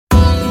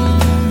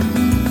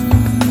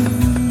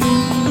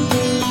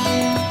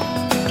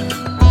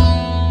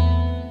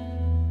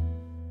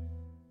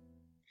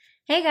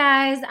Hey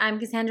guys, I'm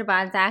Cassandra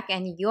Bodzak,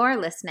 and you're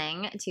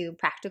listening to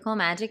Practical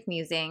Magic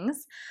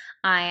Musings.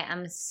 I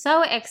am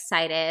so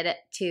excited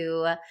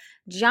to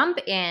jump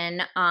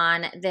in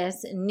on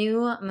this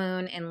new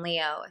moon in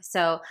Leo.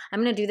 So,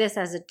 I'm going to do this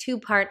as a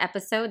two-part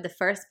episode. The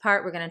first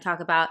part, we're going to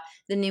talk about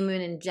the new moon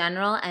in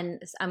general,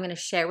 and I'm going to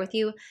share with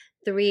you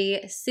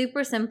 3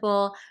 super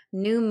simple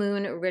new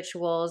moon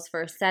rituals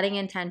for setting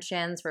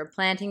intentions, for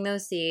planting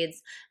those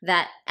seeds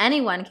that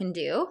anyone can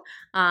do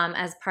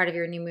as part of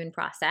your new moon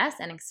process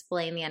and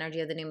explain the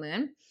energy of the new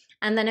moon.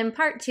 And then in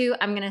part 2,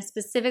 I'm going to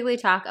specifically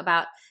talk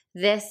about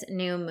this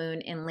new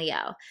moon in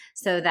Leo,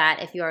 so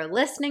that if you're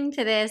listening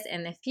to this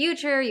in the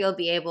future, you'll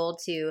be able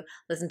to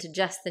listen to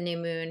just the new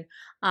moon.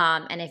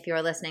 And if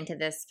you're listening to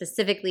this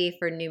specifically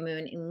for new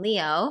moon in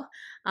Leo,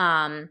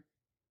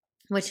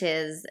 which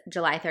is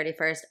July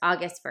 31st,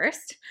 August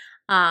 1st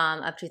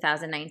of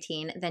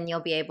 2019, then you'll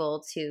be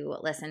able to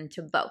listen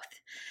to both.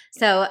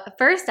 So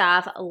first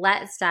off,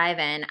 let's dive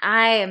in.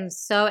 I am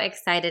so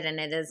excited, and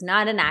it is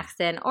not an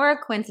accident or a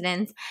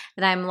coincidence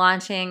that I'm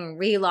relaunching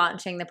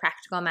the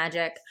Practical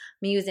Magic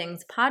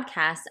Musings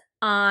podcast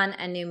on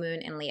a new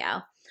moon in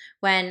Leo.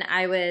 When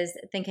I was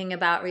thinking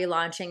about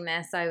relaunching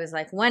this, I was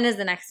like, when is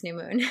the next new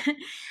moon?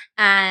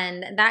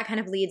 And that kind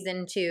of leads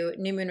into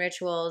new moon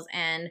rituals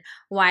and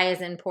why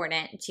it's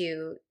important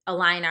to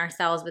align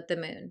ourselves with the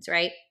moons,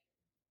 right?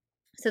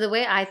 So the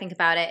way I think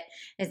about it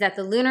is that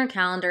the lunar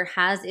calendar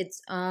has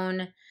its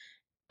own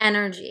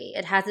energy.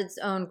 It has its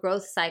own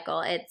growth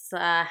cycle. It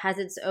has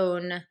its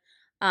own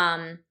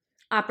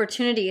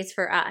opportunities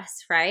for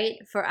us, right?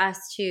 For us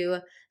to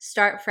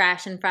start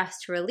fresh and for us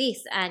to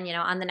release. And,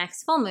 on the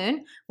next full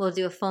moon, we'll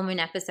do a full moon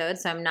episode.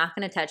 So I'm not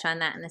going to touch on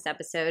that in this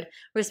episode.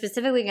 We're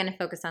specifically going to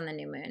focus on the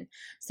new moon.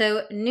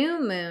 So new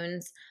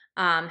moons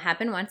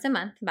happen once a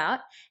month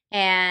about.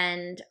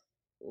 And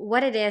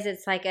what it is,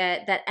 it's like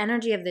that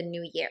energy of the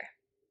new year.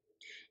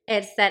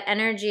 It's that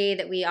energy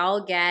that we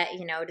all get,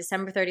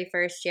 December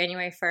 31st,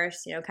 January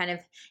 1st, kind of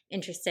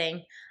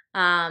interesting.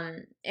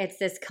 It's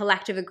this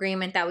collective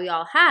agreement that we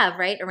all have,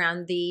 right,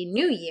 around the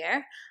new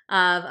year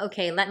of,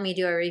 okay, let me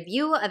do a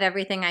review of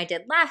everything I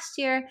did last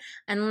year,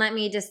 and let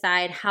me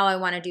decide how I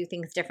want to do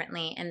things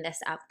differently in this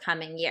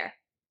upcoming year.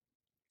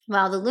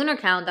 Well, the lunar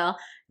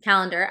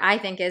calendar, I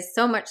think, is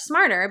so much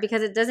smarter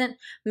because it doesn't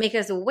make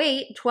us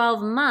wait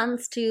 12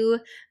 months to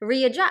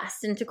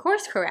readjust and to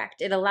course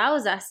correct. It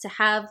allows us to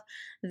have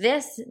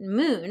this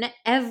moon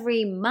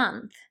every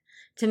month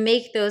to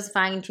make those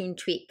fine-tuned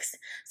tweaks.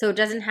 So it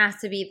doesn't have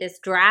to be this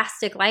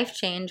drastic life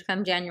change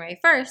come January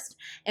 1st.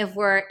 If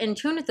we're in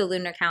tune with the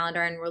lunar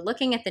calendar and we're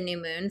looking at the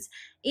new moons,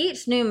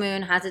 each new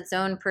moon has its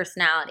own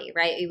personality,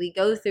 right? We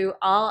go through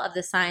all of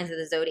the signs of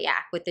the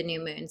zodiac with the new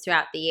moons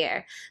throughout the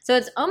year. So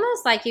it's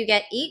almost like you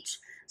get each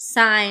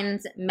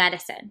sign's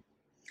medicine.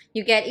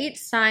 You get each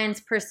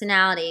sign's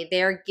personality,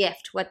 their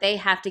gift, what they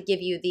have to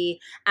give you, the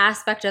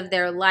aspect of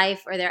their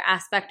life or their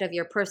aspect of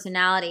your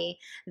personality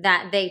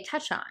that they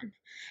touch on.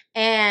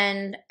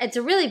 And it's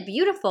a really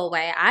beautiful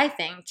way, I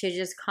think, to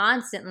just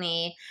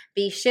constantly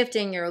be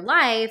shifting your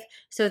life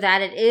so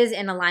that it is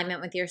in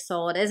alignment with your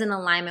soul. It is in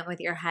alignment with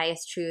your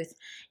highest truth.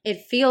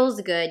 It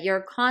feels good.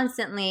 You're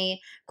constantly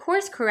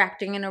course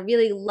correcting in a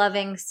really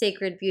loving,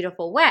 sacred,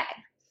 beautiful way.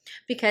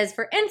 Because,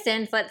 for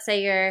instance, let's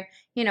say you're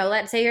in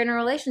a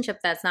relationship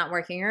that's not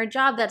working, or a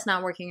job that's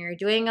not working, or you're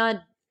doing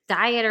a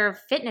diet or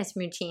fitness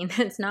routine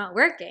that's not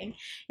working.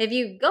 If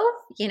you go,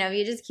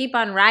 you just keep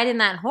on riding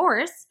that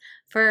horse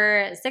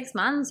for 6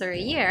 months or a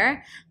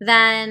year,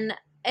 then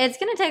it's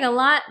going to take a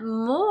lot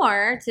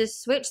more to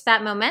switch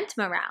that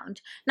momentum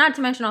around, not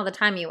to mention all the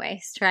time you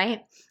waste,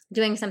 right?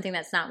 Doing something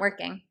that's not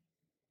working.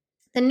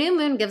 The new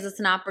moon gives us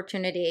an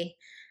opportunity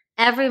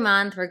every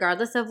month,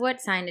 regardless of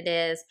what sign it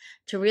is,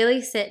 to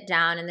really sit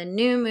down. And the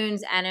new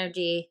moon's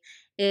energy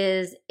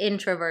is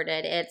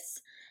introverted.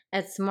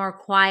 It's more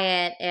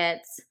quiet.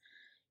 It's,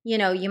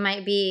 you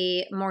might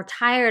be more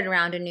tired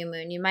around a new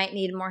moon. You might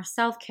need more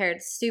self-care.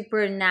 It's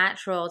super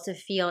natural to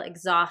feel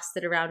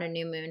exhausted around a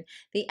new moon.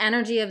 The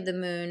energy of the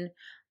moon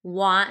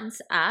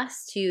wants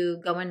us to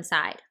go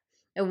inside.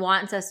 It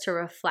wants us to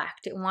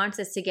reflect. It wants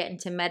us to get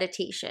into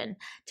meditation,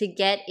 to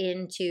get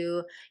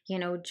into,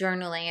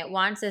 journaling. It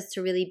wants us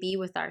to really be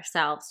with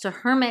ourselves, to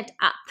hermit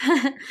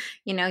up.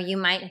 You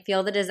might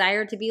feel the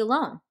desire to be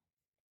alone,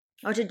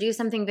 or to do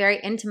something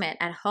very intimate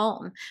at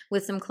home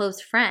with some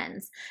close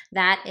friends.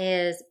 That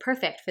is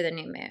perfect for the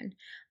new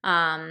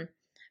moon.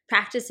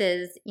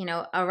 Practices,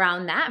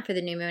 around that for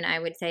the new moon, I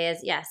would say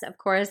is, yes, of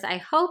course, I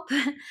hope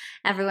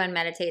everyone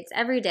meditates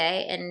every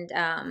day,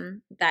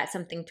 and that's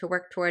something to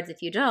work towards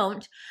if you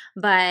don't.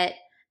 But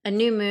a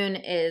new moon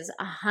is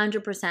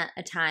 100%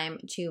 a time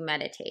to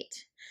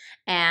meditate.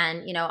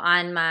 And,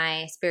 in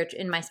my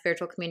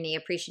spiritual community,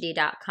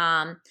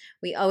 appreciate.com,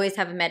 we always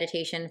have a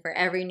meditation for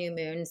every new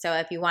moon. So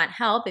if you want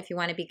help, if you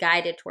want to be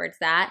guided towards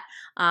that,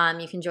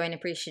 you can join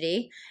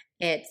Appreciate.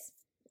 It's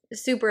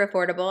super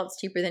affordable. It's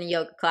cheaper than a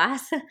yoga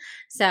class.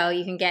 So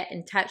you can get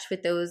in touch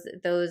with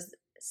those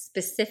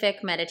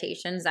specific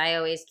meditations. I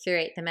always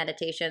curate the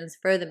meditations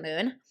for the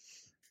moon.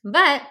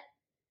 But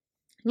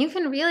You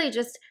can really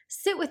just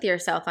sit with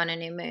yourself on a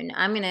new moon.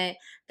 I'm going to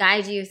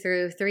guide you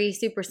through 3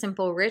 super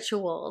simple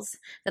rituals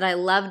that I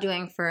love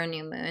doing for a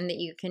new moon that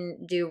you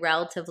can do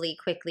relatively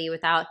quickly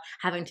without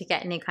having to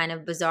get any kind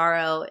of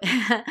bizarro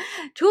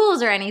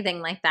tools or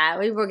anything like that.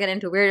 We will get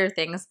into weirder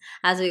things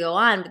as we go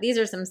on, but these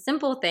are some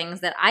simple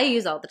things that I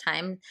use all the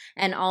time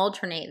and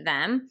alternate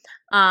them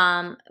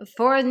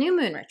for a new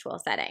moon ritual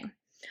setting.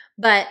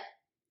 But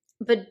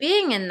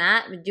being in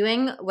that,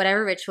 doing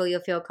whatever ritual you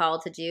feel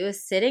called to do,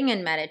 sitting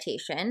in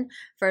meditation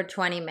for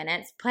 20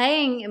 minutes,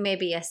 playing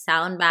maybe a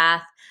sound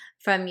bath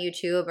from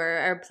YouTube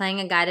or playing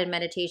a guided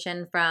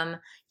meditation from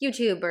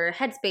YouTube or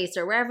Headspace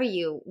or wherever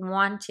you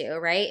want to,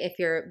 right? If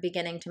you're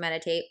beginning to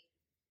meditate,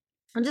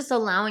 and just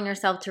allowing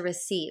yourself to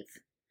receive.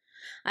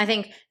 I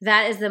think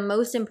that is the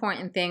most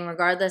important thing,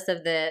 regardless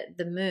of the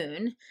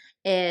moon,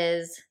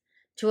 is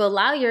to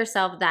allow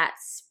yourself that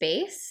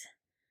space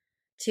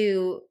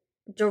to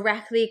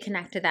directly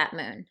connect to that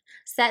moon.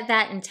 Set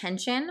that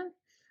intention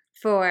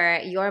for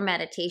your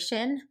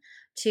meditation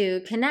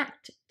to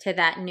connect to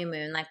that new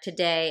moon. Like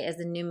today is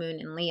the new moon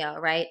in Leo,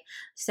 right?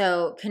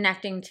 So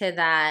connecting to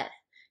that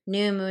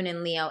new moon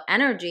in Leo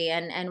energy.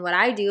 And what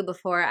I do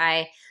before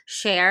I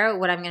share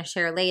what I'm going to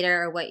share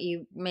later, or what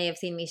you may have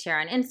seen me share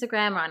on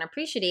Instagram or on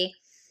Appreciate,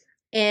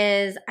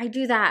 is I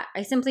do that.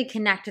 I simply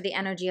connect to the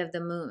energy of the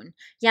moon.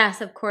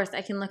 Yes, of course,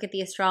 I can look at the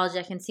astrology.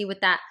 I can see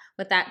what that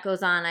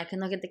goes on. I can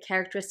look at the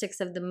characteristics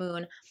of the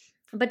moon.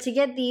 But to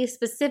get the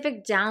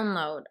specific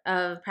download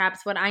of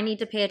perhaps what I need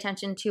to pay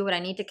attention to, what I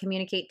need to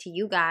communicate to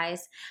you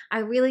guys, I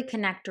really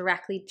connect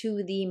directly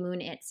to the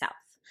moon itself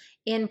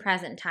in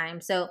present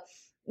time. So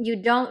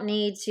you don't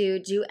need to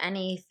do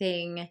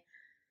anything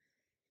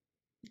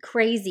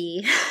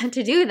crazy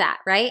to do that,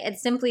 right?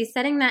 It's simply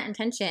setting that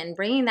intention,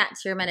 bringing that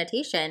to your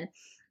meditation,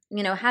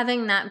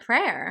 having that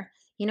prayer.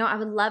 I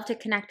would love to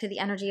connect to the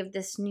energy of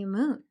this new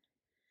moon.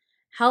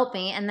 Help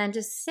me, and then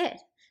just sit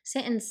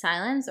in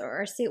silence,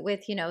 or sit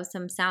with,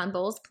 some sound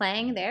bowls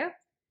playing there,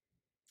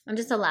 and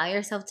just allow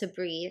yourself to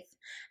breathe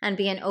and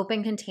be an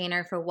open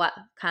container for what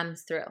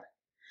comes through.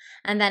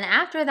 And then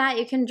after that,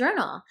 you can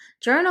journal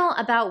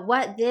about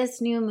what this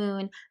new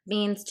moon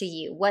means to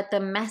you, what the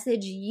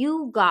message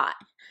you got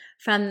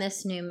from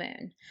this new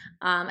moon.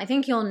 I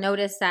think you'll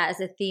notice that as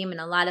a theme in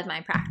a lot of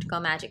my practical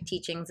magic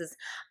teachings is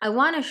I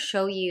want to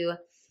show you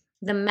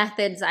the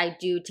methods I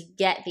do to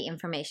get the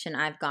information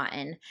I've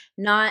gotten.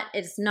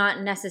 It's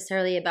not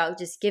necessarily about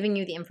just giving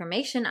you the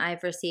information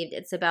I've received.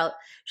 It's about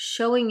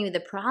showing you the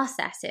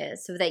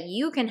processes so that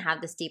you can have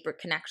this deeper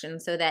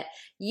connection, so that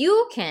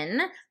you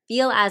can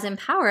feel as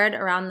empowered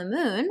around the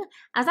moon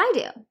as I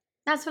do.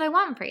 That's what I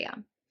want for you.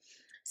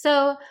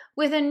 So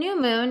with a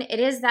new moon, it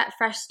is that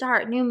fresh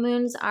start. New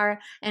moons are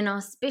an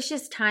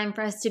auspicious time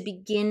for us to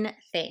begin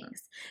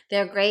things.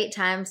 They're great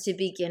times to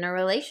begin a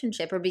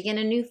relationship or begin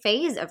a new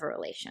phase of a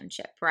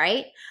relationship,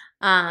 right?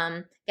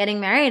 Getting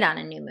married on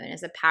a new moon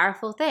is a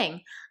powerful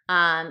thing.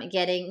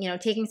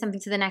 Taking something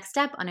to the next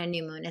step on a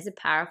new moon is a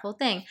powerful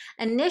thing.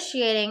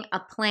 Initiating a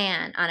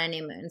plan on a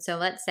new moon. So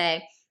let's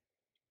say,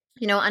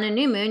 on a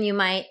new moon, you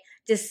might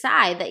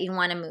decide that you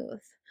want to move,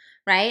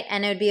 right?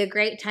 And it would be a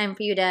great time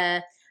for you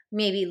to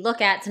maybe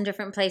look at some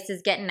different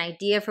places, get an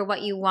idea for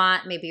what you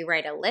want, maybe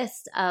write a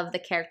list of the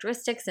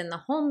characteristics in the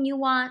home you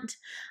want.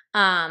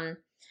 And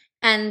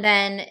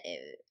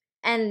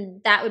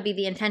that would be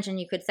the intention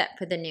you could set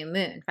for the new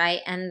moon,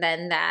 right? And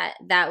then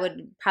that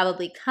would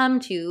probably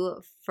come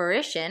to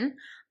fruition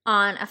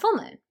on a full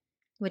moon,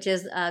 which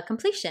is a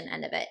completion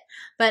end of it.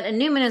 But a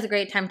new moon is a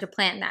great time to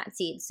plant that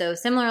seed. So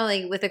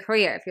similarly with a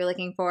career, if you're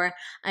looking for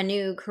a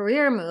new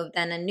career move,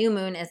 then a new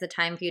moon is the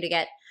time for you to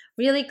get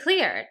really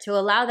clear, to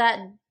allow that,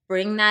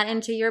 bring that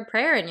into your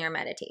prayer and your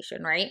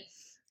meditation, right?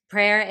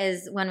 Prayer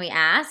is when we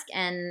ask,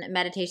 and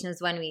meditation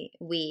is when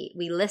we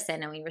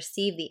listen and we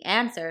receive the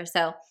answer.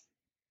 So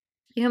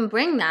you can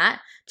bring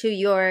that to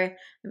your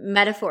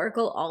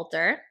metaphorical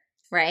altar,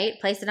 right?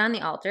 Place it on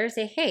the altar.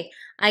 Say, hey,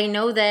 I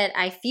know that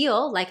I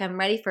feel like I'm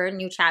ready for a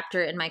new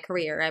chapter in my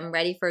career. I'm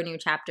ready for a new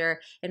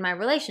chapter in my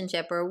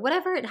relationship, or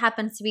whatever it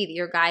happens to be that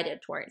you're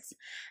guided towards.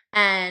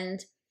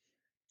 And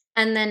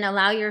then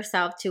allow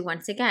yourself to,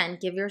 once again,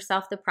 give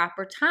yourself the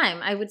proper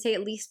time. I would say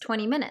at least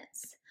 20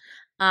 minutes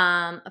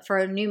for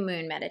a new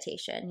moon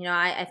meditation.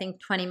 I think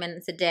 20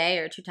 minutes a day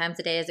or 2 times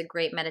a day is a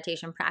great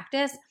meditation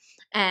practice.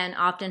 And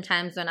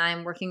oftentimes when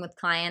I'm working with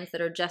clients that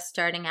are just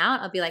starting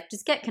out, I'll be like,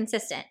 just get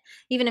consistent.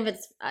 Even if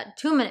it's a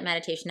 2-minute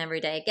meditation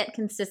every day, get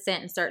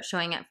consistent and start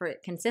showing up for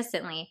it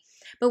consistently.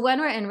 But when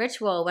we're in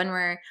ritual, when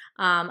we're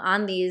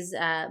on these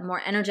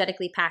more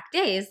energetically packed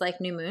days like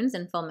new moons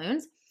and full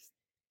moons,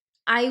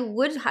 I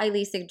would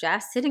highly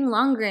suggest sitting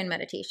longer in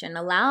meditation,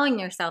 allowing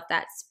yourself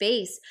that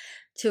space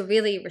to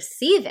really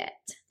receive it,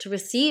 to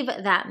receive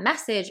that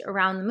message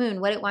around the moon,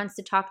 what it wants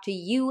to talk to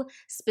you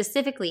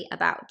specifically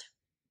about.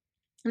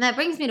 And that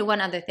brings me to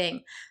one other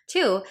thing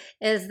too,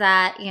 is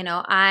that,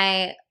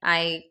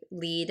 I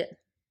lead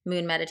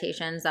moon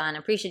meditations on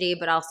Appreciate,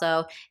 but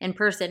also in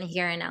person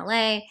here in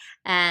LA,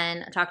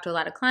 and I talk to a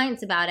lot of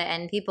clients about it,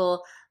 and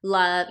people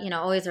love,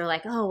 always are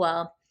like, oh,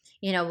 well,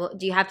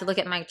 do you have to look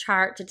at my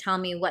chart to tell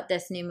me what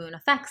this new moon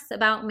affects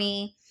about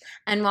me?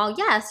 And while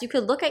yes, you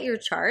could look at your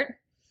chart,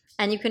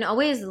 and you can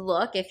always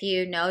look if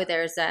you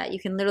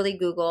can literally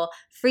Google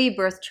free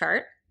birth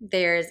chart.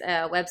 There's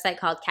a website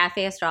called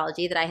Cafe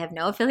Astrology that I have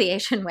no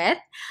affiliation with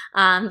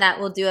that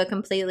will do a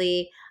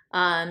completely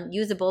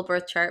usable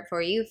birth chart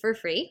for you for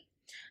free.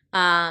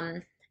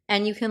 And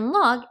you can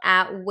look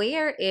at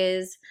where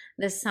is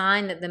the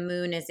sign that the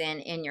moon is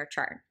in your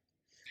chart.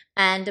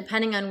 And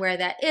depending on where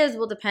that is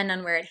will depend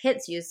on where it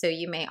hits you. So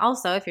you may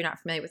also, if you're not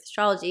familiar with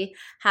astrology,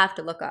 have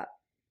to look up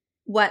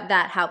what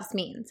that house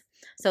means.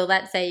 So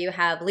let's say you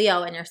have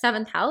Leo in your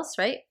 7th house,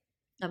 right,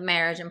 of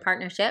marriage and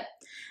partnership.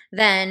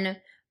 Then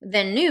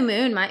the new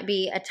moon might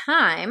be a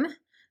time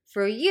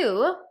for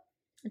you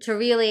to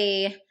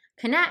really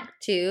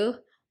connect to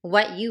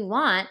what you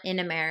want in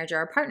a marriage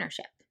or a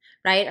partnership,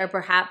 right? Or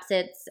perhaps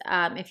it's,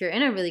 if you're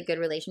in a really good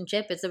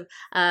relationship, it's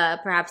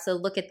perhaps a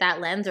look at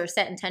that lens or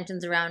set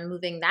intentions around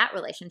moving that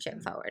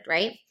relationship forward,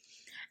 right?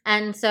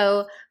 And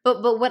so,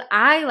 but what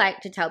I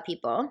like to tell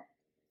people,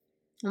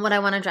 and what I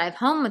want to drive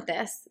home with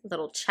this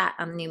little chat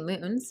on new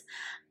moons,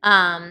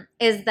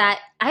 is that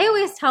I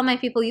always tell my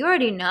people, you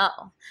already know.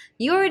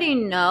 You already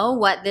know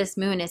what this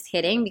moon is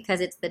hitting because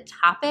it's the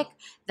topic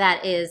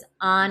that is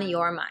on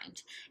your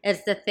mind.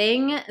 It's the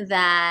thing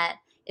that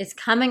is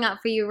coming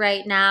up for you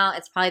right now.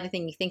 It's probably the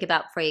thing you think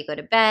about before you go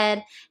to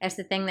bed. It's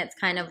the thing that's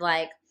kind of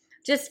like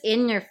just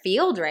in your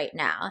field right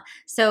now.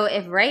 So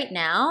if right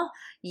now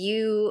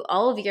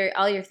all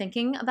you're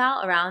thinking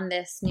about around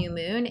this new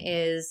moon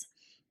is,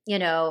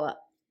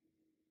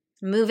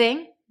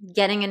 moving,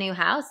 getting a new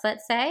house,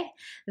 let's say,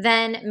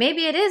 then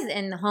maybe it is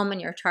in the home in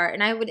your chart.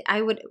 And I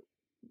would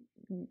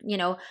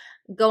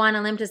go on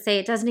a limb to say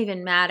it doesn't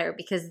even matter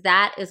because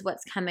that is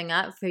what's coming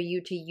up for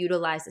you to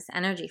utilize this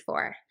energy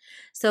for.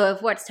 So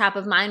if what's top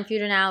of mind for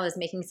you now is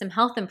making some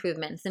health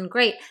improvements, then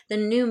great. The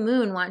new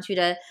moon wants you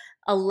to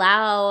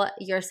allow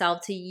yourself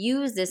to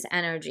use this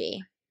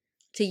energy,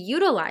 to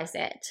utilize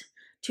it,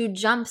 to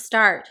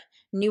jumpstart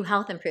new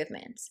health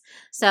improvements.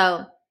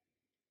 So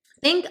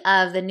think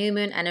of the new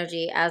moon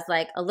energy as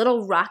like a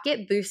little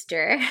rocket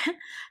booster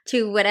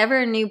to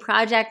whatever new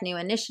project, new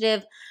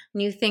initiative,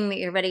 new thing that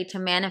you're ready to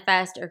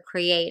manifest or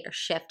create or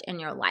shift in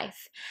your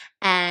life.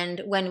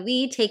 And when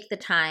we take the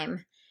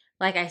time,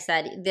 like I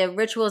said, the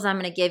rituals I'm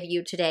going to give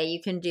you today,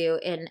 you can do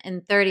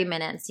in 30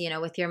 minutes,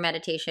 with your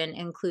meditation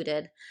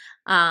included.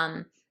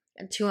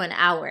 To an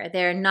hour.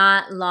 They're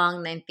not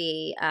long,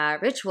 lengthy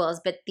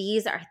rituals, but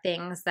these are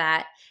things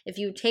that if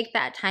you take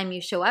that time, you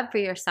show up for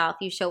yourself,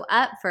 you show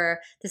up for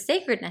the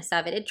sacredness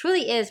of it. It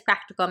truly is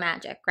practical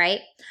magic,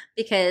 right?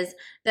 Because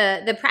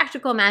the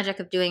practical magic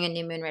of doing a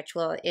new moon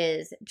ritual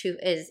is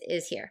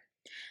here.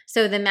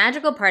 So the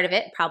magical part of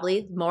it,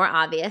 probably more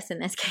obvious in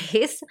this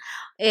case,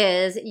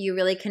 is you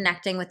really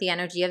connecting with the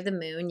energy of the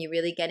moon, you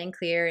really getting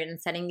clear and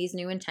setting these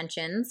new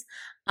intentions.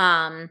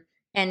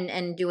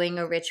 And doing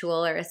a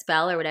ritual or a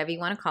spell or whatever you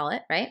want to call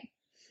it, right?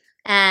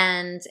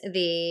 And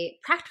the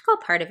practical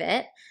part of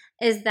it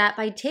is that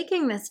by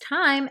taking this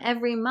time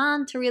every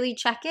month to really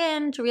check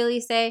in, to really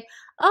say,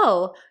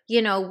 oh,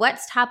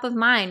 what's top of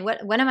mind?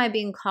 What am I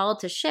being called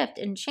to shift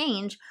and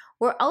change?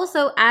 We're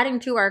also adding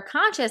to our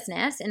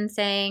consciousness and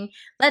saying,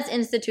 let's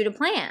institute a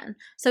plan.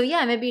 So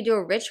yeah, maybe you do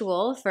a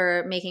ritual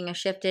for making a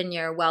shift in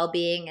your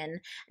well-being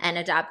and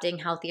adopting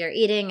healthier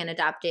eating and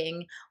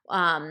adopting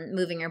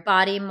moving your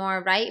body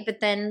more, right?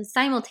 But then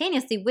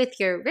simultaneously with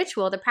your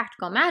ritual, the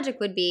practical magic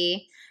would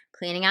be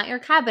cleaning out your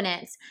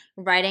cabinets,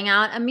 writing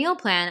out a meal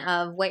plan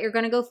of what you're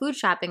going to go food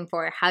shopping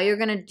for, how you're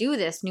going to do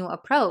this new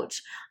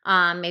approach,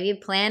 maybe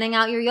planning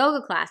out your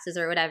yoga classes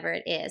or whatever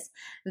it is.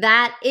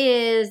 That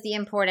is the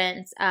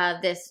importance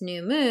of this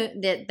new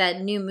moon,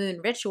 that new moon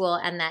ritual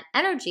and that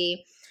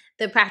energy.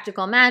 The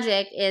practical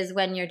magic is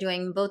when you're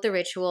doing both the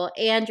ritual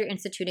and you're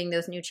instituting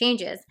those new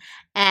changes.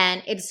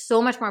 And it's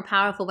so much more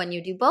powerful when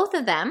you do both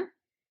of them,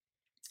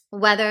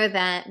 rather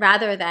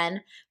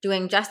than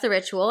doing just the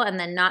ritual and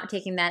then not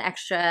taking that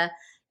extra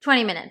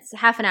 20 minutes,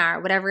 half an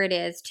hour, whatever it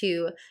is,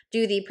 to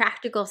do the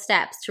practical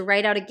steps, to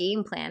write out a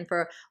game plan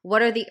for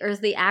what are the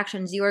earthly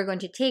actions you are going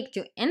to take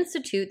to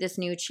institute this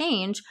new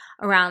change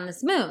around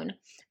this moon.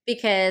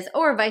 Because,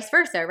 or vice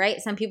versa,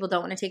 right? Some people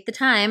don't want to take the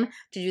time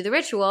to do the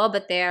ritual,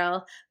 but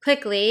they'll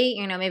quickly,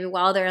 maybe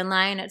while they're in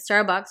line at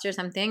Starbucks or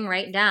something,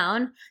 write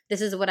down,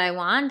 this is what I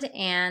want,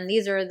 and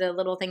these are the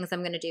little things I'm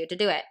going to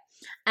do it.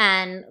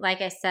 And like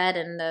I said,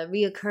 and the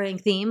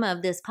reoccurring theme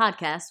of this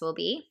podcast will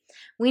be,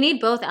 we need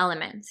both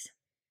elements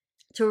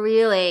to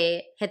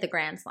really hit the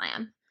grand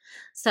slam.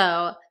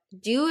 So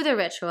do the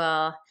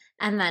ritual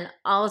and then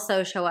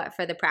also show up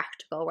for the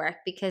practical work,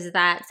 because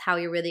that's how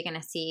you're really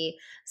going to see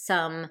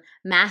some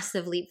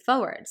massive leap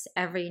forwards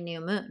every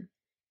new moon.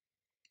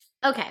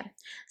 Okay,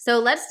 so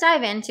let's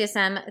dive into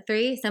some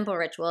 3 simple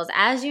rituals.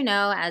 As you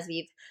know, as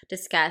we've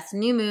discussed,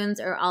 new moons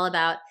are all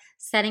about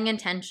setting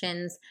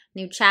intentions,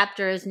 new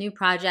chapters, new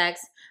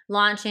projects,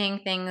 launching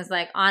things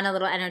like on a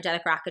little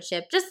energetic rocket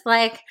ship, just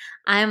like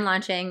I'm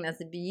launching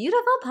this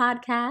beautiful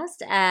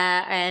podcast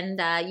and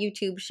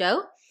YouTube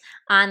show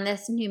on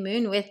this new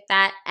moon with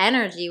that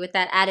energy, with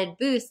that added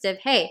boost of,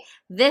 hey,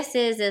 this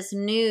is this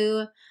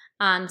new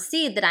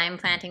seed that I'm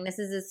planting. This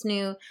is this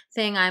new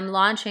thing I'm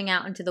launching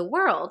out into the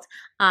world.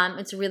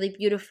 It's a really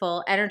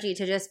beautiful energy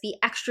to just be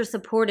extra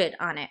supported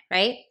on it,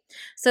 right?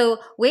 So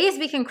ways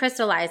we can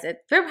crystallize it.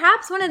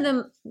 Perhaps one of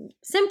the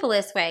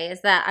simplest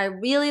ways that I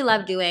really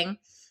love doing,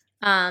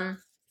 and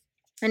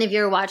if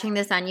you're watching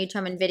this on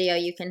YouTube and video,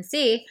 you can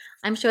see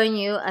I'm showing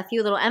you a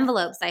few little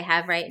envelopes I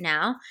have right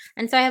now.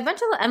 And so I have a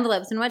bunch of little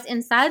envelopes, and what's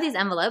inside these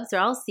envelopes, they're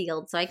all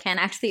sealed, so I can't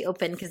actually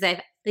open because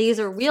these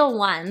are real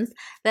ones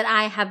that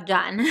I have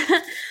done,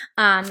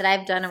 that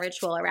I've done a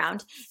ritual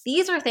around.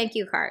 These are thank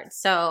you cards.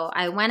 So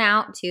I went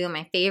out to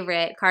my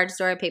favorite card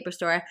store, paper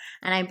store,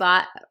 and I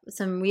bought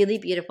some really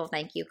beautiful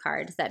thank you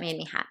cards that made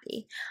me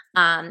happy.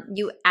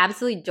 You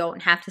absolutely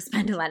don't have to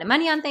spend a lot of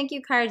money on thank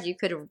you cards. You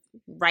could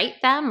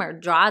write them or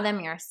draw them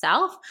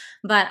yourself,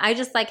 but I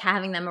just like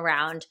having them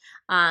around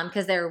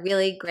because they're a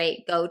really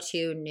great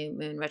go-to new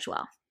moon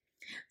ritual.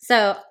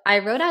 So I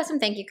wrote out some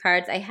thank you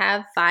cards. I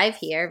have 5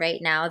 here right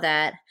now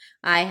that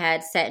I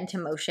had set into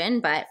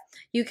motion, but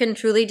you can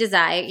truly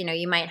decide,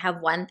 you might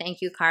have 1 thank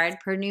you card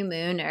per new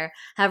moon or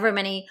however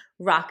many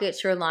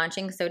rockets you're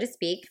launching, so to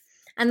speak.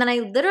 And then I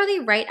literally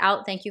write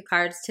out thank you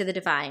cards to the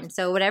divine.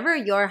 So whatever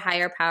your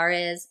higher power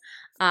is,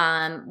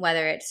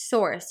 whether it's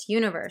source,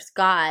 universe,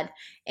 God,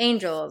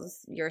 angels,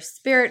 your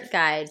spirit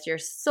guides, your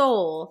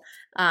soul,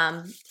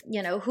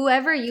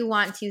 whoever you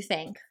want to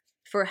thank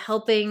for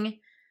helping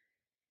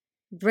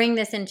bring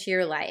this into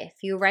your life.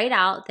 You write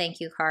out thank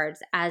you cards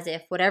as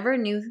if whatever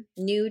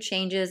new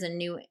changes and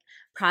new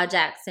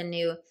projects and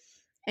new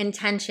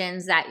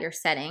intentions that you're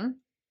setting,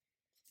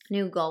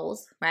 new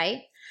goals,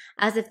 right?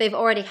 As if they've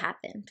already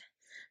happened.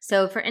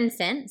 So for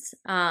instance,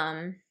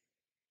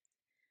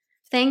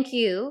 thank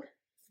you,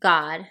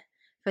 God,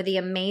 for the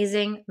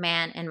amazing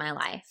man in my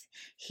life.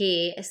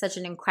 He is such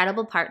an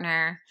incredible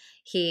partner.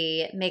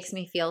 He makes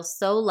me feel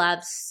so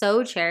loved,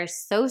 so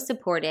cherished, so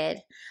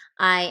supported.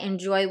 I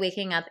enjoy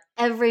waking up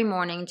every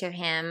morning to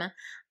him.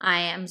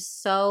 I am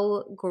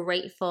so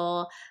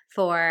grateful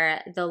for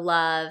the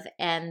love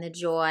and the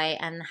joy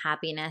and the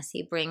happiness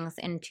he brings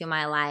into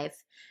my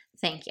life.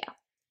 Thank you.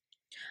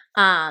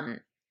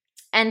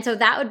 And so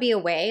that would be a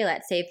way,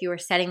 let's say if you were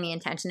setting the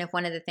intention, if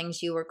one of the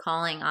things you were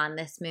calling on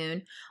this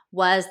moon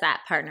was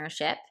that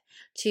partnership,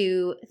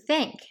 to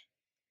thank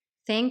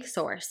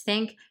source,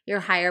 thank your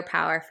higher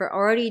power for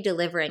already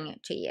delivering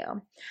it to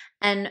you.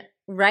 And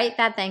write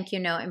that thank you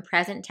note in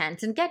present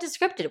tense and get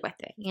descriptive with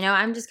it.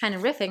 I'm just kind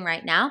of riffing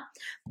right now,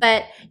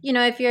 but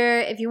if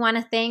you want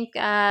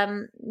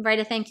to write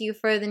a thank you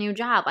for the new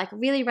job, like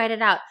really write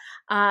it out.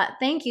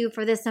 Thank you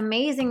for this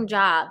amazing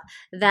job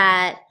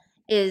that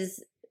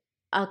is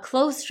a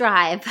close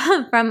drive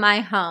from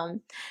my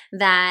home,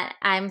 that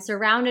I'm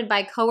surrounded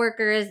by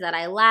coworkers that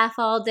I laugh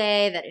all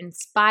day, that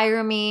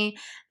inspire me,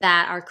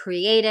 that are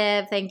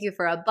creative. Thank you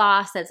for a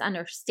boss that's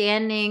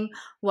understanding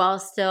while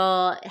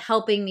still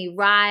helping me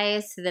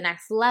rise to the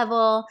next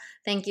level.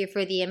 Thank you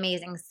for the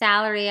amazing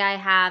salary I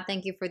have.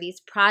 Thank you for these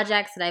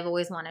projects that I've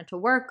always wanted to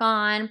work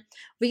on.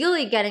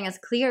 Really getting as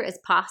clear as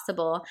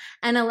possible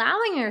and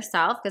allowing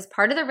yourself, because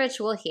part of the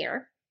ritual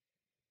here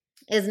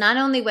is not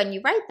only when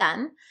you write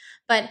them,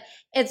 but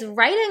it's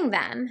writing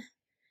them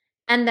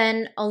and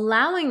then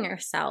allowing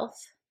yourself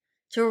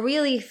to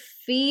really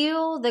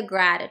feel the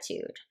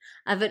gratitude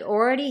of it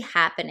already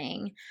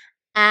happening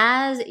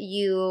as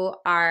you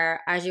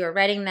are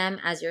writing them,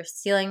 as you're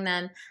sealing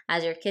them,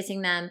 as you're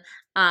kissing them,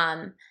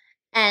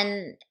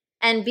 and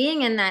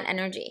being in that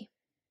energy.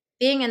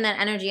 Being in that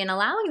energy and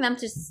allowing them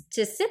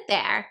to sit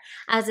there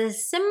as a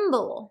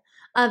symbol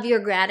of your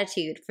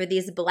gratitude for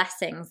these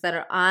blessings that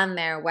are on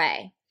their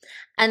way.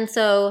 And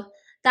so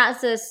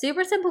that's a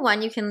super simple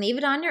one. You can leave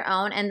it on your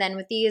own. And then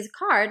with these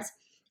cards,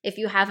 if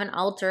you have an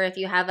altar, if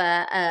you have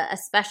a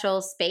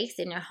special space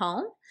in your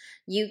home,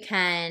 you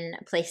can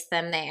place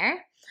them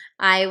there.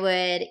 I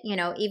would,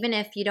 even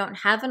if you don't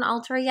have an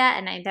altar yet,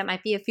 and that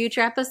might be a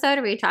future episode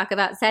where we talk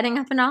about setting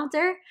up an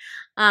altar,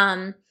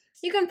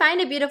 you can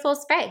find a beautiful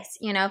space,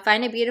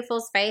 find a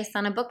beautiful space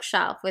on a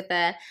bookshelf with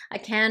a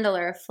candle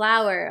or a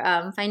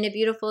flower, find a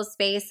beautiful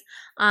space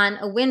on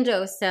a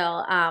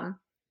windowsill.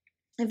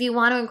 If you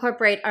want to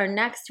incorporate our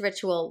next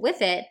ritual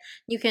with it,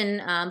 you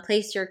can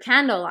place your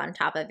candle on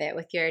top of it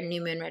with your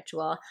new moon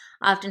ritual.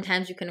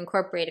 Oftentimes you can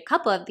incorporate a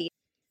couple of these.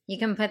 You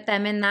can put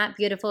them in that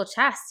beautiful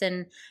chest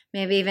and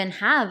maybe even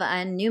have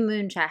a new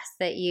moon chest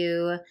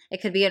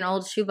it could be an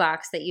old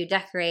shoebox that you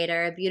decorate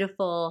or a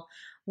beautiful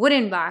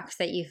wooden box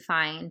that you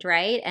find,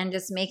 right? And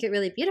just make it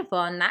really beautiful.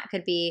 And that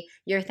could be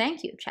your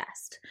thank you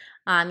chest.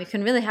 You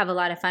can really have a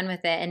lot of fun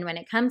with it. And when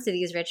it comes to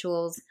these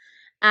rituals,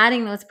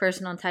 adding those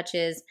personal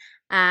touches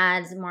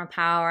adds more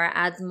power,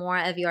 adds more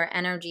of your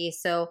energy.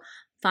 So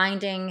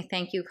finding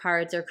thank you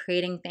cards or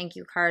creating thank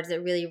you cards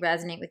that really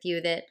resonate with you,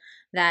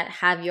 that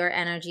have your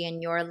energy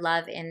and your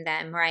love in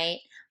them, right?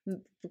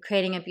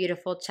 Creating a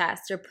beautiful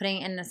chest or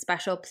putting it in a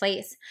special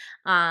place.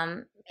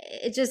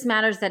 It just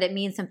matters that it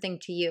means something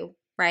to you,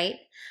 right?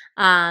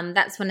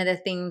 That's one of the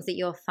things that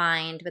you'll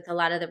find with a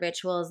lot of the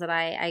rituals that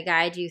I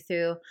guide you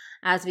through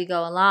as we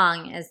go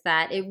along, is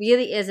that it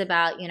really is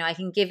about, I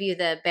can give you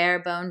the bare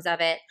bones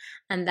of it,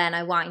 and then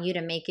I want you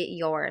to make it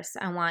yours.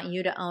 I want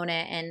you to own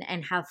it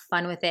and have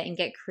fun with it and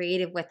get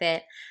creative with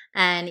it.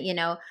 And,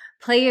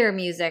 play your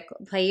music,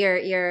 play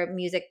your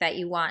music that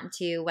you want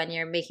to when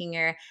you're making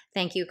your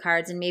thank you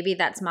cards. And maybe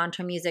that's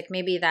mantra music.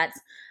 Maybe that's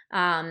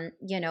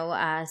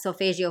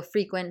solfeggio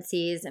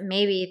frequencies.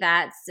 Maybe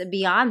that's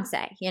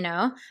Beyonce,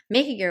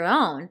 make it your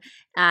own.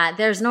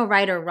 There's no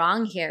right or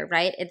wrong here,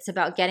 right? It's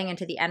about getting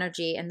into the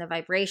energy and the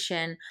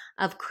vibration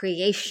of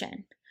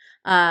creation,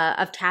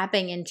 of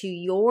tapping into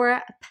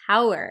your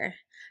power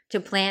to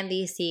plant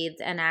these seeds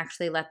and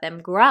actually let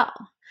them grow.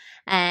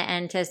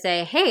 And to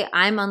say, hey,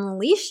 I'm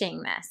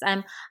unleashing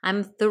this.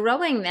 I'm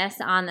throwing this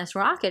on this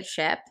rocket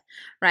ship,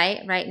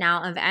 right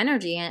now, of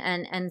energy,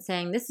 and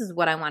saying, this is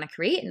what I want to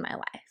create in my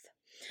life.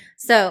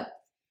 So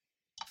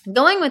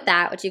going with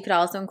that, what you could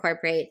also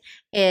incorporate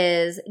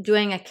is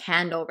doing a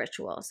candle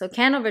ritual. So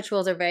candle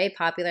rituals are very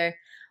popular.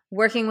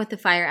 Working with the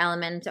fire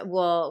element,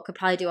 could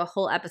probably do a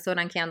whole episode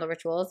on candle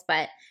rituals,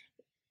 but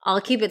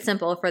I'll keep it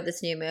simple for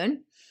this new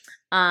moon.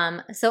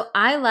 So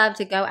I love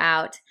to go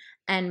out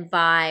and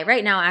buy,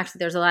 right now, actually,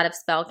 there's a lot of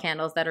spell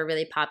candles that are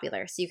really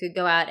popular. So you could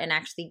go out and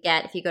actually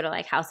get, if you go to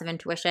like House of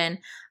Intuition,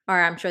 or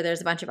I'm sure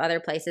there's a bunch of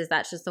other places,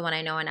 that's just the one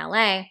I know in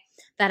LA,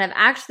 that have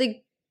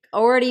actually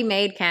already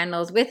made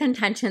candles with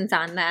intentions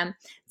on them.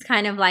 It's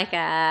kind of like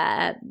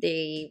a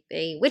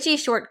witchy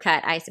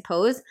shortcut, I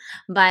suppose.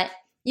 But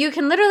you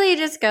can literally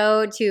just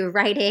go to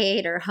Rite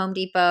Aid or Home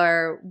Depot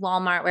or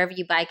Walmart, wherever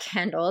you buy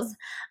candles,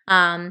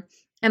 and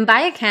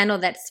buy a candle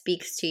that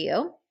speaks to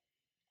you.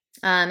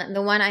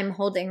 The one I'm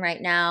holding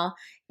right now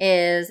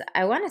is,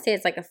 I want to say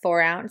it's like a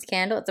 4-ounce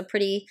candle.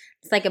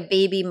 It's like a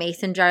baby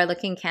mason jar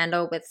looking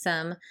candle with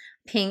some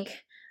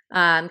pink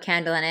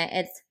candle in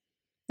it.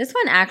 This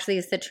one actually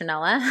is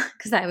citronella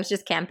because I was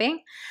just camping.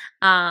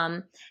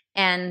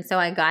 And so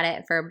I got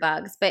it for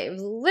bugs. But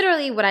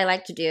literally what I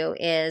like to do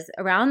is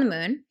around the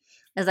moon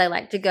is I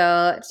like to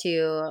go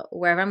to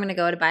wherever I'm going to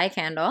go to buy a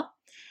candle.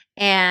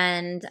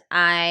 And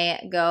I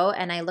go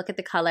and I look at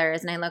the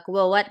colors and I look,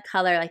 well, what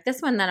color? Like this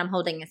one that I'm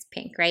holding is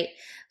pink, right?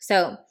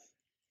 So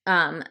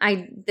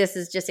this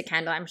is just a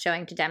candle I'm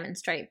showing to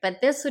demonstrate. But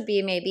this would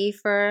be maybe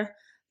for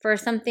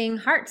something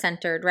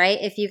heart-centered, right?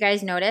 If you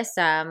guys notice,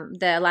 a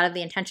lot of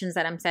the intentions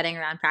that I'm setting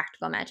around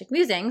Practical Magic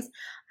Musings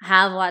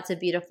have lots of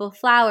beautiful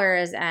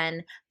flowers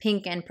and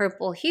pink and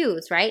purple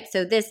hues, right?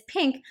 So this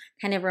pink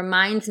kind of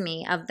reminds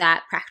me of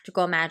that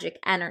practical magic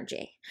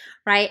energy,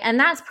 right? And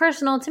that's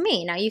personal to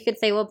me. Now you could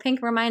say, well,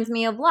 pink reminds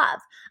me of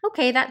love.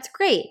 Okay, that's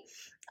great.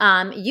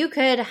 You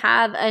could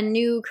have a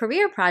new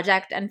career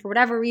project and for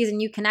whatever reason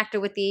you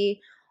connected with the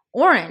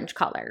orange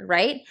color,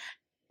 right?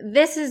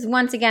 This is,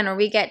 once again, where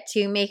we get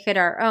to make it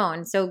our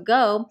own. So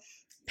go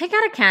pick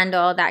out a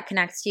candle that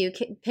connects to you.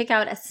 Pick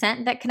out a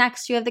scent that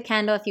connects to you of the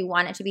candle if you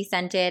want it to be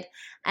scented,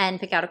 and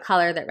pick out a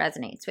color that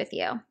resonates with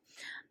you.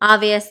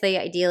 Obviously,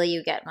 ideally,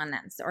 you get one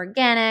that's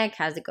organic,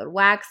 has a good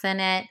wax in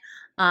it,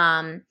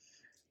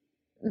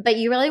 but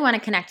you really want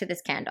to connect to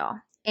this candle.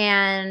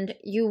 And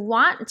you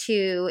want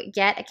to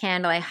get a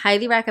candle. I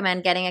highly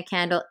recommend getting a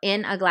candle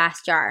in a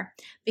glass jar,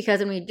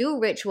 because when we do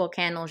ritual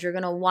candles, you're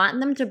going to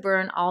want them to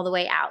burn all the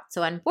way out.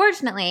 So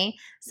unfortunately,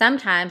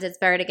 sometimes it's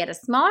better to get a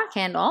smaller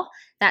candle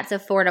that's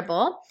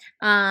affordable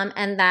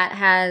and that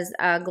has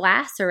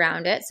glass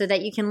around it so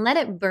that you can let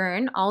it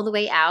burn all the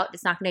way out.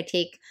 It's not going to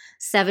take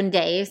 7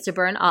 days to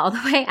burn all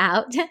the way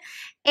out.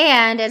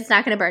 And it's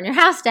not going to burn your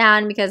house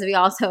down, because we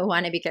also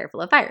want to be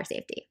careful of fire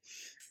safety.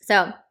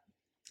 So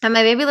and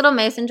my baby little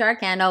mason jar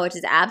candle, which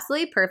is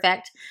absolutely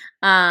perfect.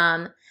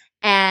 And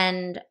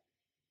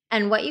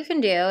what you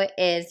can do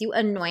is you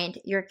anoint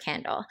your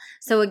candle.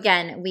 So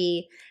again,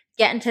 we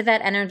get into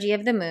that energy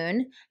of the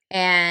moon,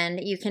 and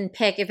you can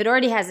pick, if it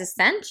already has a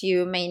scent,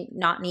 you may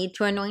not need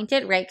to anoint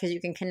it, right? Because you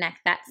can connect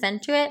that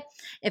scent to it.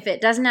 If it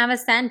doesn't have a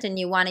scent and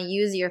you want to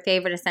use your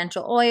favorite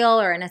essential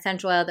oil, or an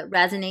essential oil that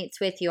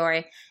resonates with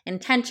your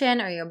intention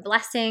or your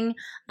blessing,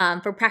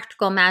 for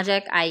practical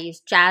magic, I use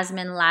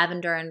jasmine,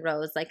 lavender, and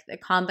rose, like the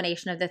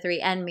combination of the three,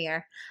 and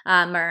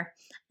myrrh,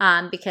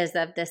 because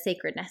of the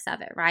sacredness of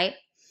it, right?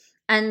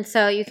 And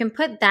so you can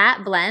put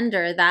that blend,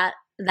 or that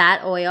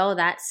oil,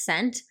 that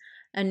scent,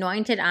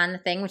 anointed on the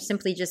thing, which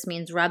simply just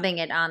means rubbing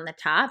it on the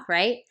top,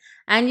 right?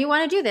 And you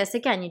want to do this,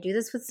 again, you do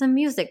this with some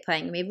music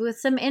playing, maybe with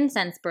some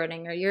incense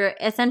burning, or your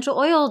essential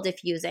oil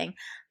diffusing.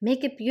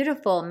 Make it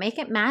beautiful, make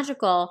it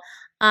magical.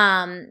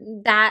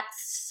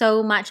 That's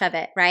so much of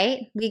it,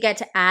 right? We get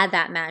to add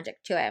that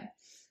magic to it.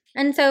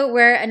 And so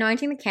we're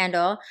anointing the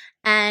candle,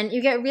 and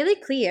you get really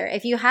clear.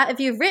 If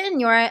you've written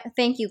your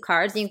thank you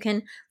cards, you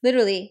can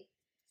literally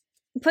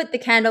put the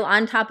candle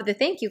on top of the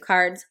thank you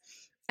cards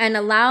and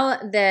allow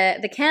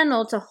the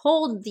candle to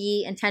hold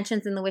the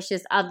intentions and the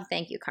wishes of the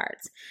thank you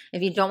cards.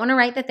 If you don't want to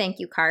write the thank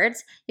you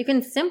cards, you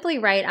can simply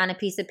write on a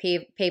piece of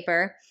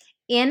paper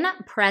in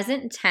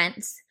present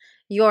tense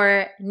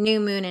your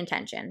new moon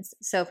intentions.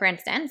 So for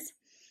instance,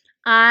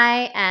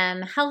 I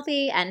am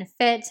healthy and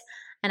fit,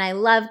 and I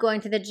love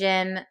going to the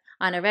gym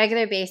on a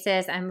regular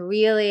basis.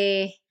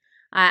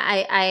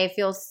 I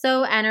feel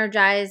so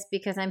energized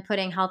because I'm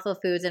putting healthful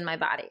foods in my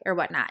body or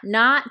whatnot.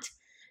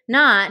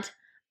 Not,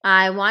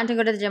 I want to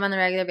go to the gym on a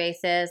regular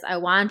basis. I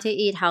want to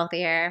eat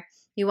healthier.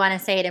 You want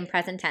to say it in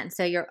present tense.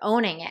 So you're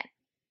owning it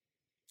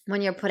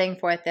when you're putting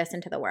forth this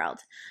into the world.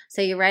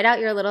 So you write out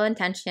your little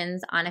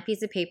intentions on a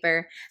piece of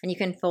paper and you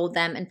can fold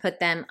them and put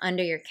them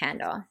under your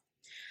candle.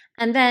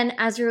 And then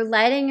as you're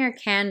lighting your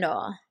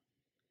candle,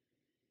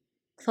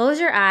 close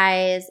your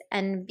eyes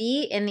and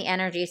be in the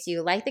energy. So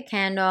you light the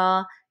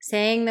candle,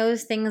 saying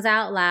those things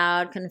out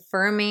loud,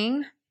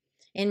 confirming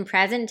in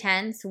present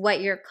tense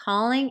what you're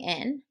calling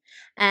in.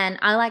 And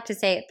I like to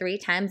say it 3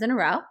 times in a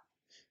row.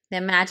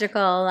 The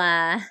magical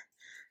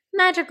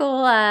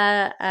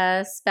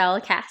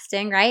spell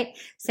casting, right?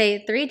 Say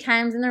it 3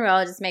 times in a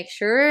row. Just make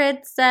sure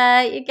it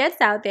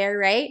gets out there,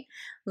 right?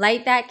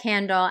 Light that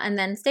candle and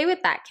then stay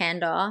with that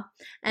candle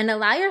and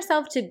allow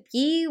yourself to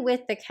be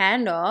with the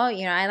candle.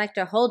 You know, I like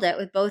to hold it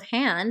with both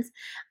hands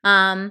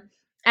and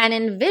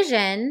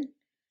envision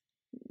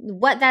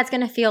what that's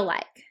going to feel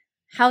like,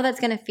 how that's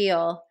going to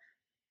feel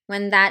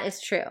when that is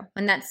true,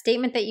 when that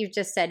statement that you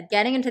just said,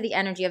 getting into the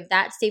energy of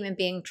that statement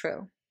being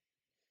true,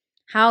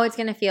 how it's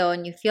going to feel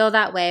when you feel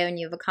that way, when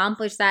you've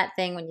accomplished that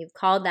thing, when you've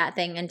called that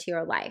thing into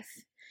your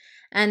life.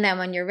 And then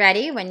when you're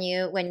ready, when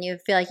you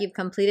feel like you've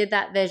completed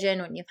that vision,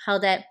 when you've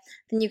held it,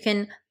 then you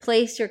can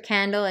place your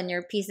candle and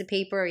your piece of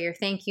paper or your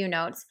thank you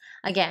notes,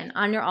 again,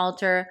 on your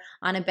altar,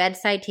 on a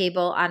bedside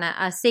table, on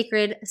a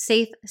sacred,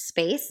 safe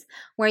space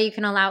where you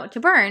can allow it to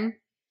burn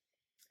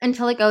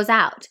until it goes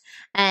out.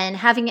 And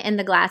having it in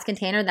the glass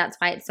container, that's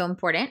why it's so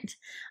important.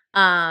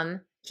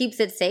 Keeps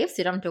it safe so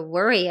you don't have to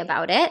worry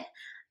about it.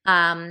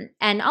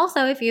 And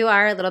also, if you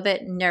are a little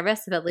bit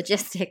nervous about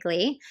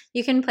logistically,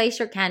 you can place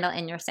your candle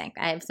in your sink.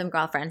 I have some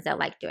girlfriends that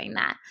like doing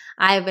that.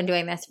 I've been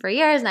doing this for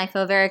years and I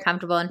feel very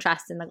comfortable and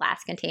trust in the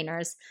glass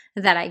containers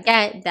that I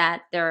get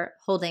that they're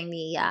holding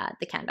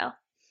the candle.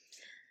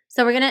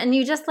 So and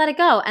you just let it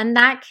go. And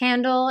that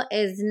candle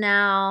is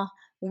now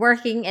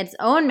working its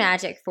own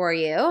magic for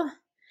you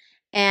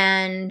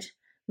and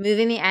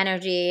moving the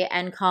energy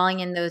and calling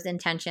in those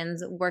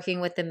intentions,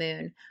 working with the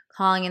moon,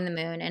 calling in the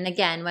moon. And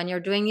again, when you're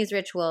doing these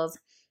rituals,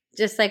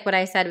 just like what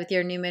I said with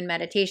your new moon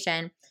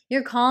meditation,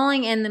 you're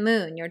calling in the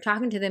moon. You're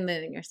talking to the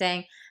moon. You're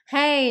saying,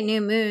 hey,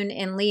 new moon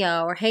in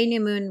Leo, or hey,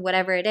 new moon,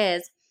 whatever it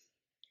is,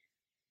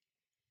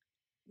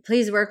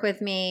 please work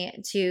with me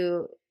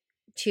to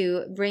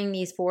bring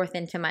these forth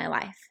into my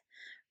life,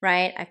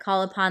 right? I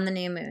call upon the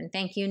new moon.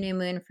 Thank you, new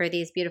moon, for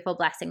these beautiful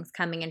blessings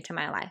coming into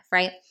my life,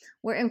 right?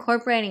 We're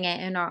incorporating it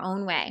in our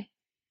own way.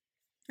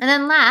 And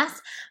then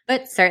last,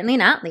 but certainly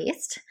not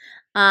least,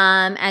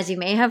 as you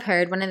may have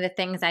heard, one of the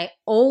things I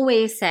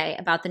always say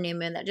about the new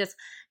moon that just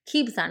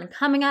keeps on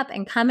coming up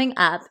and coming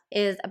up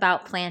is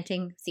about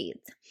planting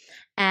seeds.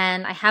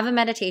 And I have a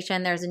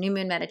meditation, there's a new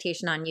moon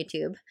meditation on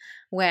YouTube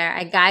where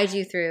I guide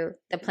you through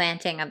the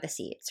planting of the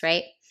seeds,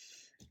 right?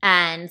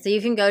 And so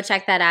you can go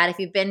check that out.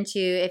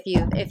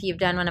 If you've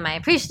done one of my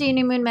Appreciating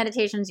New Moon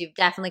meditations, you've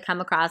definitely come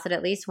across it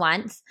at least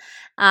once.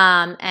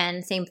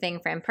 And same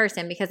thing for in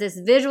person, because this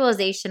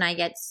visualization I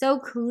get so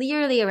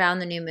clearly around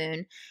the new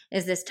moon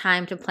is this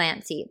time to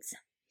plant seeds.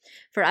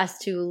 For us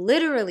to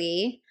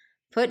literally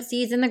put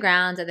seeds in the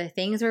ground of the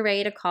things we're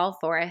ready to call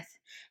forth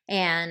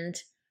and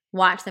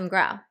watch them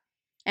grow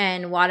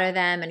and water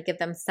them and give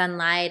them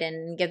sunlight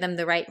and give them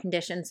the right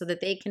conditions so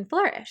that they can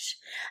flourish.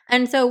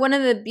 And so one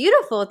of the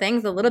beautiful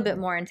things, a little bit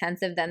more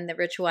intensive than the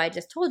ritual I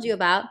just told you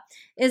about,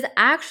 is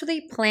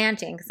actually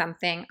planting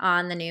something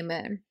on the new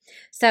moon.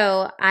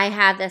 So I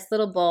have this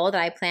little bowl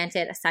that I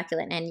planted a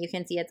succulent in. You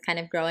can see it's kind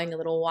of growing a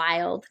little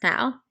wild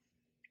now.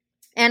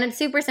 And it's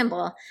super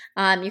simple.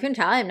 You can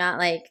tell I'm not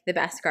like the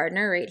best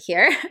gardener right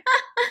here.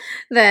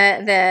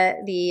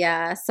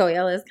 The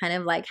soil is kind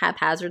of like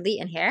haphazardly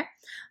in here.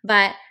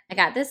 But I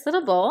got this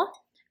little bowl,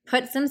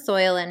 put some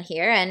soil in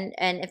here. And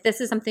if this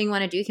is something you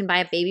want to do, you can buy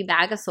a baby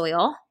bag of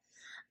soil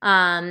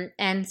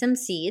and some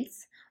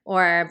seeds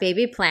or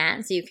baby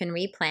plants so you can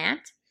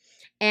replant.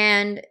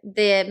 And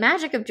the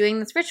magic of doing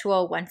this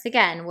ritual, once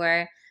again,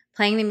 we're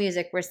playing the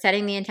music, we're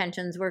setting the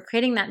intentions, we're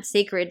creating that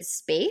sacred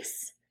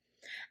space.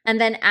 And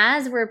then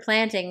as we're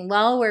planting,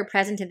 while we're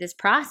present to this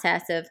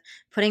process of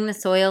putting the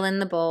soil in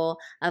the bowl,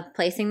 of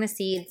placing the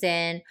seeds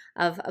in,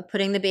 of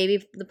putting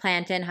the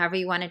plant in, however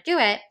you want to do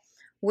it,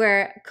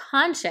 we're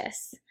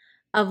conscious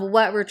of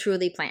what we're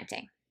truly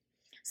planting.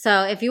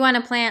 So if you want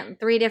to plant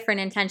 3 different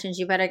intentions,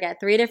 you better get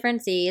 3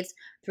 different seeds,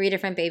 3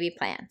 different baby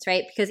plants,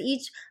 right? Because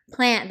each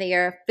plant that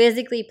you're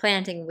physically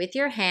planting with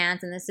your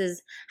hands, and this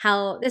is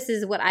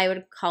what I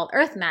would call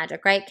earth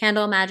magic, right?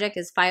 Candle magic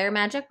is fire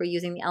magic. We're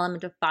using the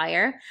element of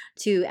fire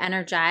to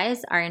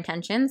energize our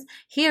intentions.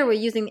 Here we're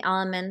using the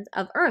element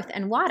of earth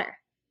and water.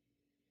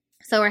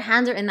 So our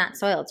hands are in that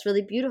soil. It's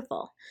really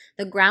beautiful.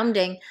 The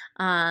grounding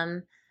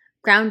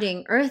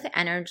earth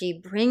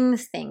energy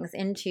brings things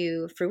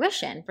into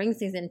fruition, brings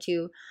things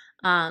into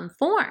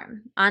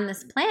form on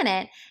this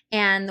planet,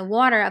 and the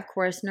water, of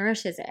course,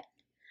 nourishes it.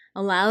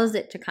 allows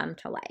it to come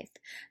to life.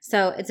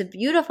 So it's a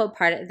beautiful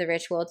part of the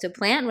ritual to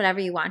plant whatever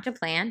you want to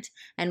plant.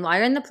 And while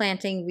you're in the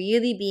planting,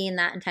 really be in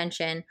that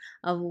intention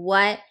of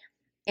what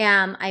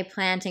am I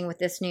planting with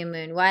this new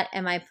moon? What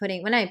am I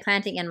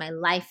planting in my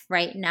life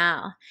right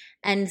now?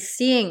 And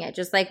seeing it,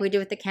 just like we do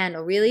with the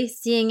candle, really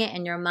seeing it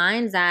in your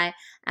mind's eye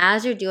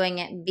as you're doing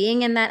it,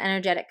 being in that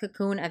energetic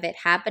cocoon of it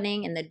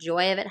happening and the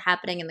joy of it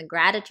happening and the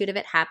gratitude of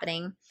it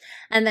happening.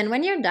 And then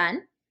when you're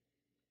done,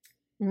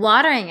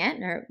 watering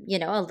it, or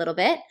a little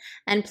bit,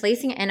 and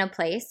placing it in a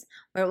place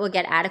where it will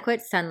get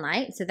adequate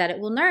sunlight so that it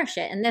will nourish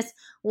it. And this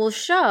will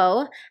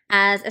show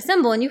as a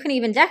symbol, and you can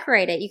even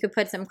decorate it. You could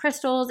put some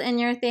crystals in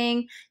your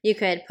thing. You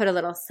could put a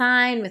little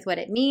sign with what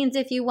it means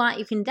if you want.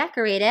 You can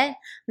decorate it,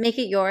 make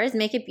it yours,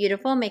 make it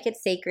beautiful, make it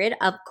sacred,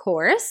 of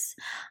course.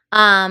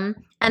 And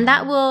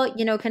that will,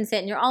 can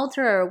sit in your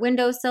altar or a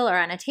windowsill or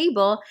on a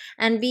table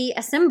and be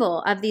a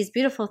symbol of these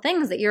beautiful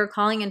things that you're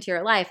calling into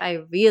your life. I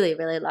really,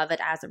 really love it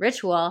as a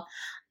ritual.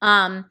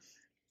 And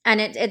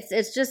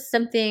it's just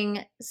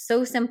something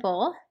so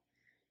simple,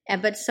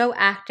 but so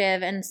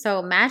active and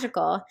so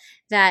magical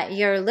that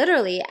you're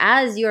literally,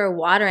 as you're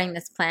watering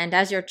this plant,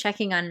 as you're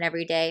checking on it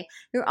every day,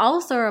 you're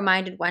also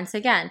reminded once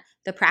again,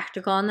 the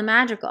practical and the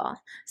magical.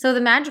 So the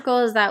magical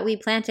is that we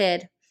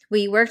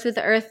worked with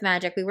the earth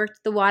magic, we worked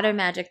with the water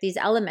magic, these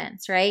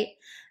elements, right?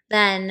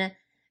 Then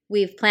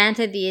we've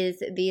planted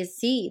these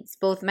seeds,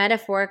 both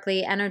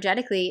metaphorically,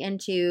 energetically,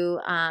 into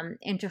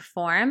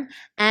form,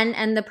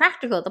 and the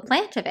practical, the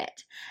plant of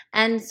it.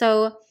 And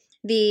so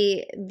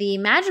the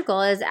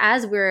magical is,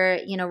 as we're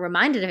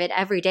reminded of it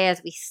every day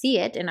as we see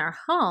it in our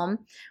home,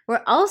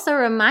 we're also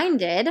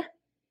reminded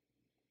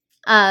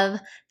of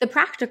the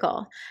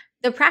practical.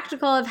 The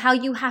practical of how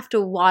you have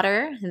to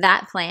water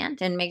that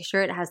plant and make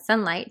sure it has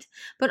sunlight,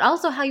 but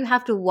also how you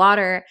have to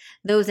water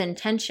those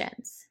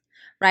intentions,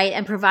 right?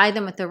 And provide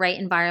them with the right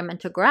environment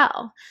to grow.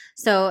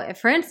 So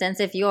for instance,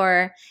 if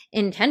your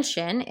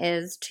intention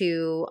is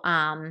to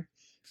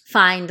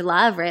find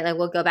love, right? Like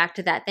we'll go back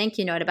to that thank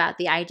you note about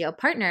the ideal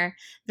partner,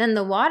 then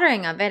the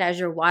watering of it as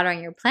you're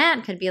watering your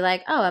plant could be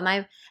like, oh, am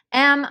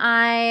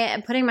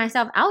I putting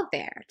myself out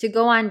there to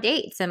go on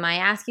dates? Am I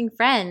asking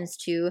friends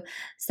to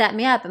set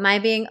me up? Am I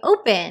being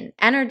open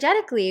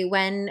energetically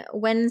when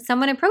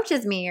someone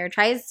approaches me or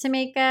tries to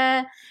make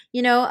a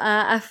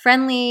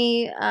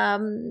friendly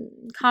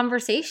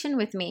conversation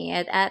with me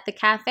at the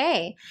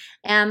cafe?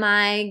 Am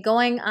I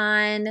going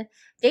on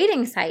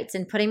dating sites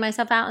and putting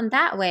myself out in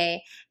that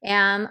way?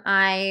 Am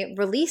I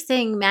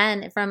releasing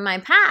men from my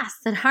past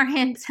that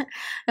aren't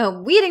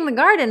weeding the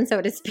garden,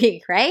 so to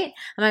speak, right?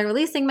 Am I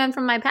releasing men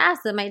from my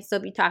past that might still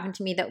be talking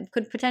to me that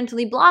could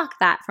potentially block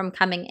that from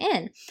coming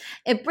in?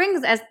 It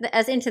brings us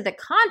into the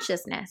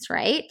consciousness,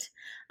 right?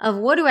 Of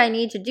what do I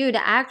need to do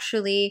to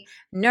actually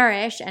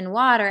nourish and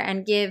water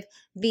and give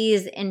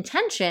these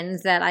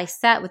intentions that I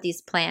set with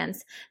these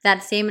plants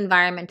that same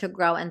environment to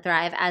grow and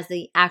thrive as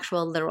the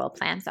actual literal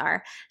plants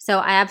are. So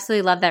I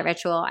absolutely love that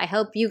ritual. I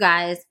hope you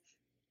guys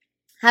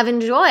have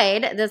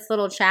enjoyed this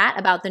little chat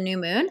about the new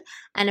moon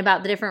and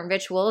about the different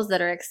rituals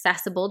that are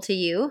accessible to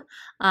you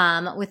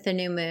with the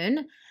new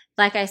moon.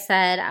 Like I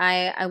said,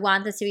 I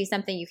want this to be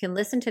something you can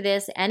listen to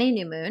this any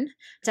new moon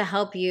to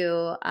help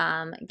you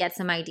get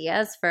some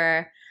ideas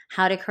for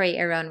how to create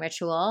your own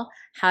ritual,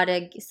 how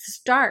to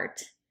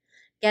start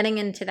getting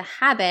into the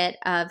habit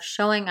of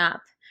showing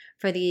up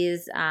for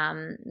these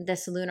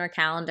this lunar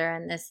calendar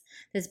and this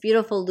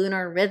beautiful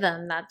lunar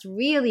rhythm that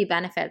really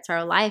benefits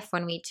our life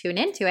when we tune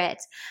into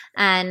it.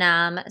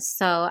 And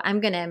so I'm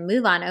going to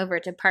move on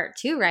over to part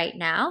 2 right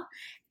now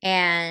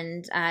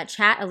and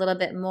chat a little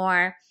bit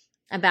more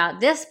about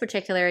this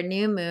particular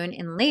new moon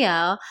in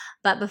Leo.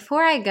 But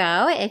before I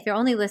go, if you're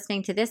only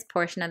listening to this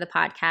portion of the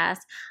podcast,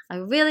 I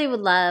really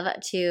would love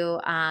to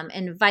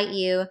invite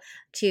you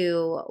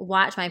to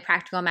watch my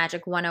Practical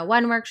Magic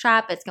 101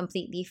 workshop. It's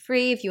completely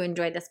free. If you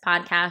enjoyed this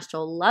podcast,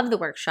 you'll love the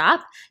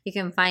workshop. You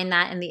can find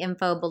that in the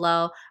info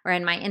below or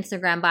in my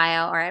Instagram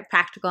bio or at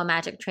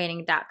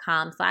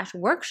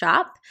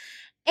practicalmagictraining.com/workshop.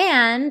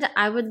 And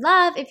I would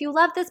love, if you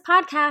love this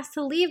podcast,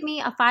 to leave me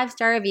a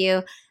 5-star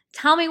review.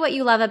 Tell me what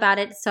you love about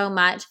it so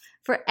much.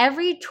 For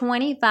every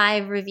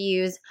 25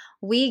 reviews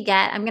we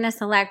get, I'm going to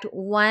select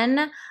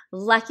one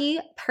lucky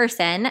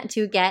person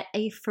to get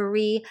a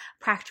free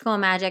Practical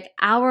Magic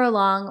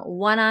hour-long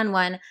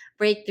one-on-one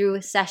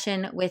breakthrough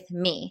session with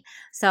me.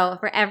 So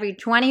for every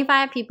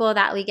 25 people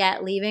that we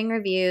get leaving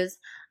reviews,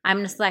 I'm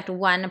going to select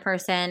one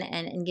person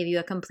and give you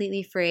a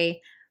completely free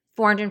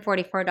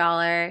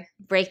 $444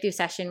 breakthrough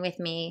session with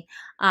me,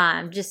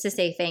 just to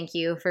say thank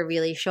you for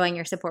really showing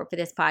your support for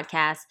this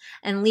podcast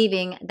and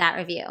leaving that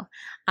review.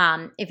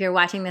 If you're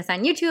watching this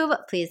on YouTube,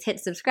 please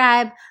hit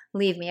subscribe,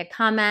 leave me a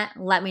comment,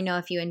 let me know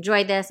if you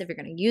enjoyed this, if you're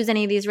going to use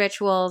any of these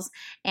rituals,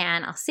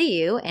 and I'll see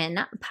you in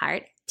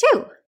part 2.